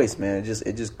her voice, man,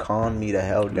 it just calmed me the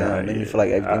hell down. It made me feel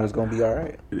like everything was gonna be all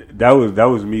right. That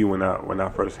was me when I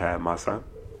first had my son.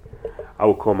 I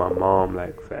would call my mom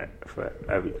like for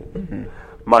everything. Mm-hmm.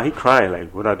 Mom, he crying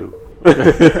like, what I do?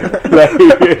 like,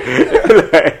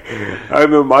 I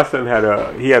remember my son had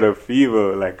a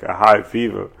fever, like a high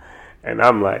fever, and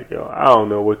I'm like, yo, I don't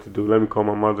know what to do. Let me call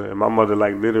my mother, and my mother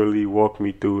like literally walked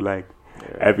me through like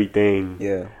everything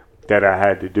that I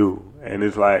had to do, and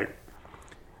it's like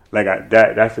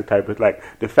that's the type of like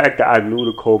the fact that I knew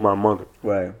to call my mother,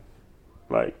 right?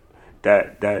 Like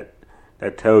that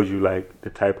tells you like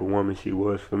the type of woman she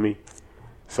was for me.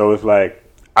 So it's like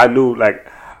I knew, like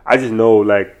I just know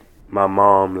like my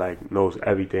mom like knows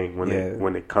everything when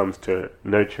it comes to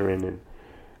nurturing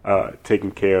and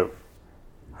taking care of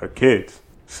her kids.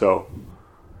 So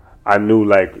I knew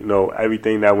like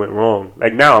everything that went wrong.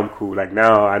 Like now I'm cool. Like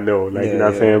now I know. Like you know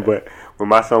what I'm saying. But when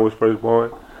my son was first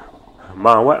born,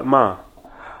 Mom, what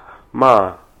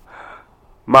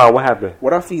happened?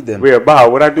 What I feed them? Where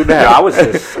about? What I do that? I was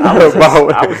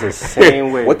the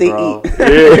same way. What they bro.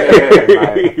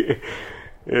 eat?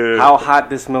 How hot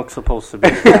this milk's supposed to be?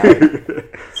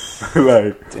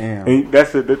 Like, damn. And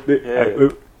that's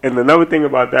and another thing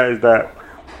about that is that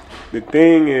the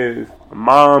thing is,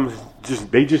 moms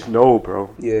they just know,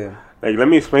 bro. Yeah. Like, let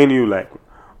me explain to you. Like,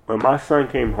 when my son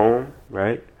came home,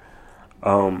 right?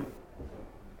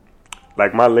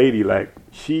 Like my lady, like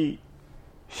she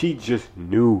just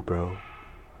knew, bro.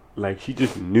 Like she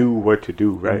just knew what to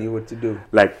do, right? Knew what to do.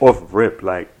 Like off rip,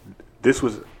 like this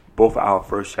was both our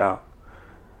first child,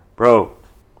 bro.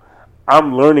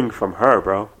 I'm learning from her,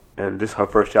 bro, and this is her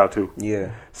first child too.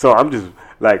 Yeah. So I'm just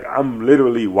like I'm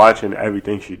literally watching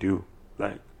everything she do,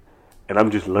 like, and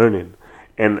I'm just learning,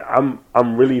 and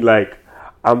I'm really like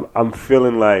I'm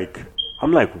feeling like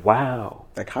I'm like wow.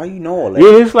 Like how you know all that?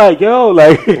 Yeah, it's like yo,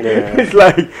 like it's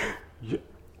like.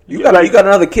 You got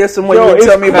another kid somewhere. You didn't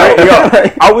tell me about.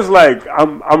 Yo, I was like,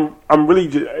 I'm really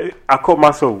just. I caught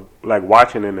myself like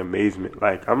watching in amazement.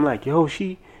 Like I'm like, yo,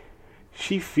 she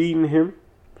feeding him,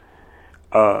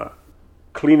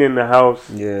 cleaning the house,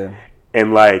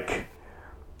 and like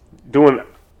doing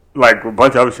like a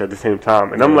bunch of other shit at the same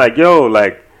time. And I'm like, yo,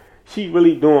 like she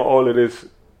really doing all of this,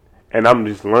 and I'm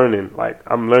just learning. Like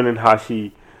I'm learning how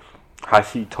she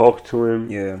talks to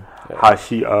him. How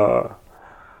she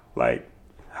like.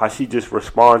 How she just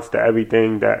responds to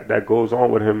everything that goes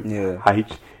on with him. Yeah. How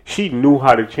she knew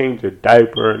how to change a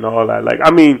diaper and all that. Like,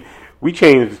 I mean, we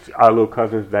changed our little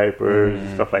cousin's diapers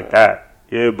and stuff like that.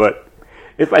 Yeah, but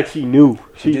it's like she knew.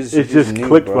 It just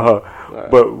clicked for her.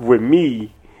 Right. But with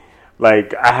me,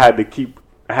 like I had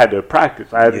to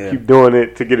practice. I had to keep doing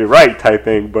it to get it right type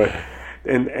thing. But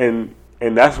and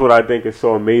that's what I think is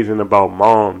so amazing about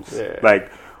moms. Yeah.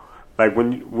 Like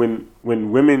when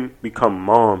women become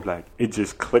moms, like it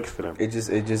just clicks for them. It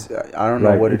just I don't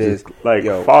know what it is. Like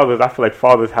fathers, I feel like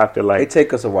fathers have to like. It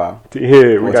take us a while. We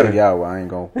gotta. Take y'all a while. I ain't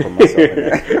gonna put myself in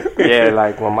that. Yeah,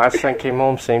 like when my son came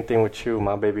home, same thing with you.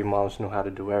 My baby moms knew how to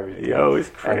do everything. Yo, it's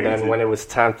crazy. And then when it was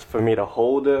time for me to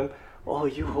hold him, oh,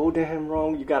 you holding him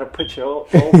wrong? You gotta put your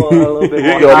elbow a little bit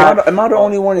more. Yo, am I the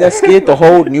only one that's scared to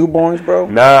hold newborns, bro?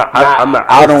 Nah, I'm not.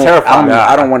 I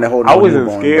don't want to hold. I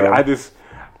wasn't scared. Bro.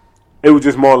 It was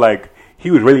just more like he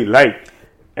was really light,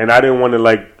 and I didn't want to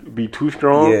like be too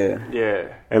strong. Yeah,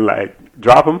 and like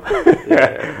drop him.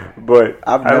 Yeah, but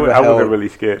I wasn't really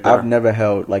scared. I've never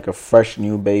held like a fresh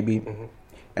new baby,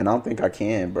 and I don't think I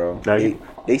can, bro. They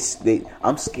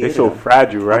I'm scared. They're so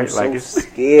fragile, right? I'm like so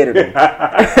scared of them.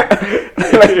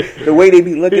 Like the way they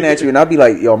be looking at you, and I'll be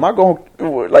like, yo, am I going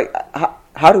like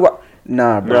how do I?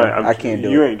 Nah, bro, I can't do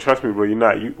it. You ain't, trust me, bro. You're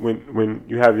not. When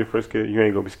you have your first kid, you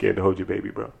ain't gonna be scared to hold your baby,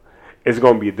 bro. It's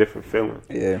gonna be a different feeling.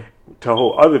 Yeah. To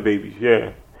hold other babies,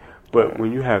 yeah. But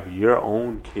when you have your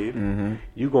own kid,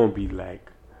 you're gonna be like,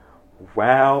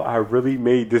 wow, I really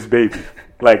made this baby.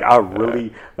 Like I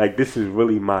really like this is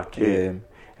really my kid. Yeah.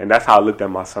 And that's how I looked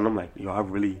at my son. I'm like, yo, I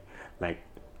really like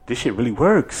this shit really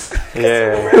works.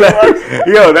 Yeah. Like,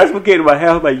 yo, that's what came to my head.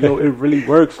 I was like, yo, it really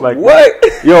works. Like what?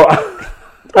 Yo,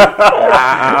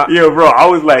 yo, bro, I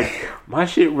was like, my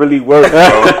shit really works,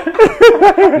 bro.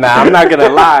 Nah, I'm not gonna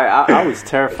lie. I was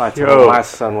terrified to hold my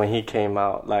son when he came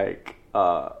out. Like,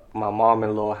 my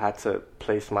mom-in-law had to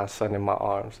place my son in my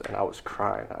arms, and I was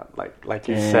crying. Like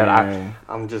you said,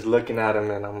 I'm just looking at him,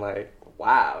 and I'm like,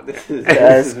 wow, this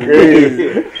is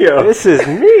crazy. Yo, this is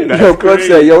me. Yo, Clutch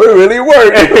said, yo, it really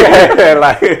worked.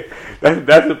 Like,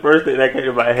 that's the first thing that came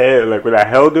to my head. Like when I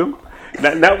held him,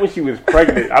 not when she was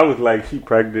pregnant. I was like, she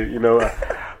pregnant, you know.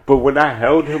 But when I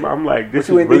held him, I'm like, this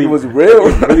really was real.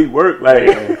 It really worked. Like,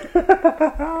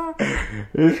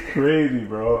 it's crazy,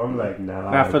 bro. I'm like,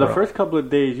 nah. Now, for the first couple of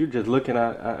days, you're just looking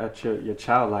at your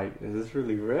child like, is this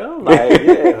really real? Like,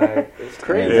 yeah, like, it's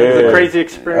crazy. Yeah. It's a crazy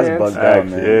experience. That's bugged out,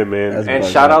 man. Yeah, man. That's and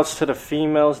shout outs to the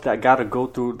females that got to go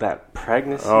through that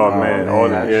pregnancy. Oh, man. All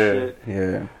that shit.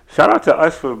 Yeah. Shout out to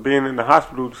us for being in the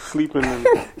hospital sleeping and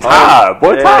tired.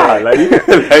 Boy, tired. Like,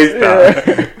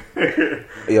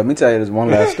 Yo, let me tell you this one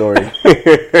last story.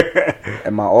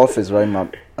 At my office,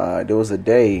 right? There was a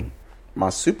day, my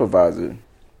supervisor,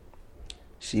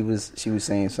 she was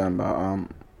saying something about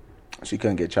she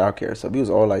couldn't get childcare, so we was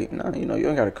all like, nah, you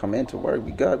don't gotta come into work.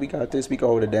 We got this. We can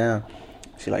hold it down.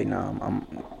 She like, nah, I'm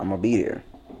gonna be there.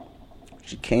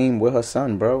 She came with her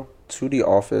son, bro, to the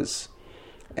office,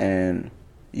 and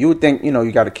you would think,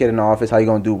 you got a kid in the office, how you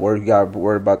gonna do work? You gotta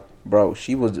worry about, bro.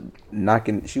 She was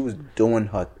doing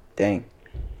her thing.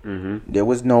 Mm-hmm. There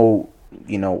was no,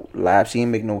 lab. She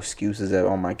didn't make no excuses that,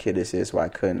 oh, my kid is here, so I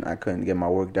couldn't get my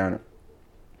work done.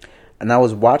 And I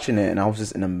was watching it, and I was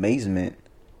just in amazement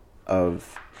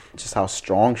of just how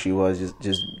strong she was,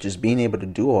 just being able to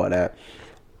do all that.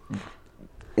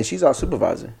 And she's our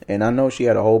supervisor, and I know she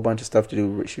had a whole bunch of stuff to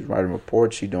do. She's writing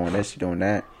reports, she doing this, she doing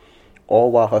that, all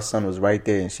while her son was right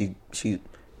there, and she, you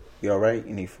all right?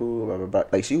 You need food? Blah, blah, blah.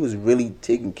 Like, she was really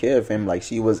taking care of him, like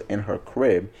she was in her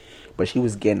crib, but she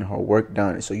was getting her work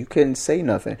done, so you couldn't say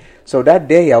nothing. So that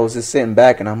day, I was just sitting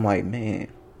back, and I'm like, man,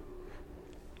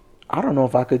 I don't know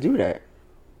if I could do that.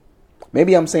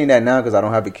 Maybe I'm saying that now because I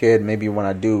don't have a kid. Maybe when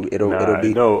I do, it'll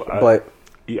be. No, but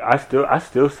I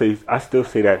still say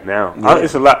that now. Yeah.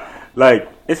 It's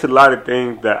a lot of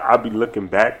things that I'll be looking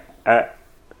back at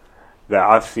that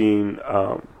I've seen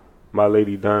my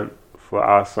lady done for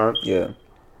our son. Yeah,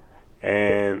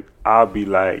 and I'll be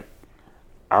like,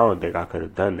 I don't think I could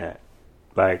have done that.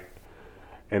 Like,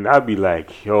 and I'll be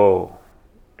like, yo,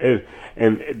 it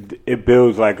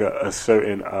builds like a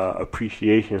certain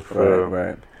appreciation for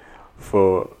right.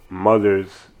 for mothers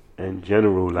in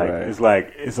general. Like,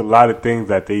 right. it's a lot of things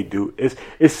that they do.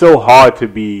 It's so hard to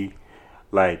be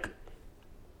like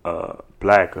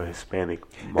black or Hispanic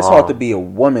mom. It's hard to be a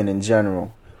woman in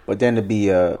general, but then to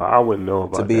be I wouldn't know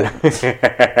about that.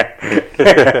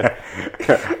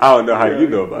 I don't know how you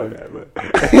know about that, but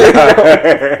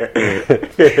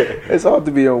it's hard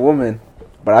to be a woman,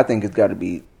 but I think it's got to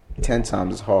be 10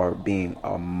 times as hard being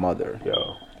a mother.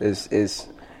 Yo, it's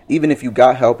even if you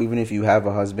got help, even if you have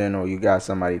a husband or you got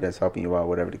somebody that's helping you out,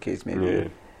 whatever the case may be. Yeah.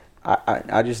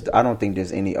 I don't think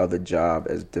there's any other job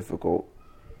as difficult.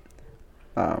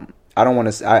 I don't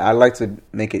want to. I like to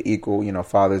make it equal.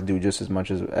 Fathers do just as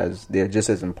much as they're just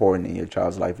as important in your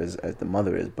child's life as the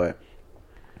mother is. But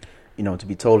to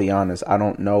be totally honest, I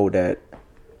don't know that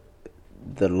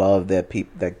the love that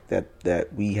that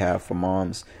we have for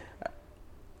moms,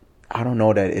 I don't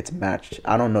know that it's matched.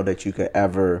 I don't know that you could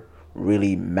ever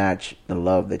really match the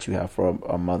love that you have for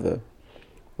a mother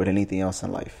with anything else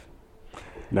in life.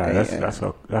 No,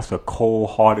 that's a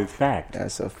cold-hearted fact.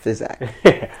 That's a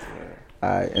physac.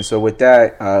 And so with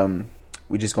that,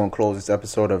 we're just gonna close this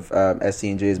episode of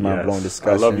SC&J's Mind Blowing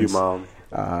Discussions. I love you, Mom.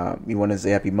 We want to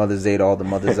say Happy Mother's Day to all the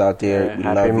mothers out there. We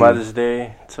happy Mother's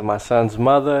Day to my son's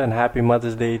mother, and Happy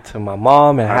Mother's Day to my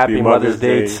mom, and Happy Mother's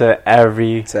Day to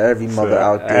every mother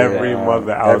out there. Every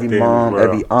mother out every there. Every mom,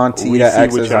 every auntie that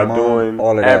acts as a mom. Doing.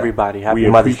 All of that. Everybody. Happy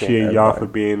Mother's Day. We appreciate y'all for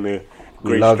being the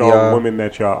great, strong women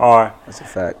that y'all are. That's a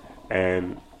fact.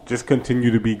 And just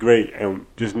continue to be great, and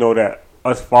just know that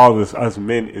us fathers, us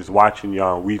men, is watching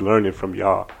y'all, and we learning from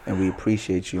y'all. And we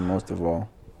appreciate you most of all.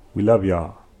 We love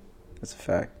y'all. That's a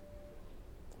fact.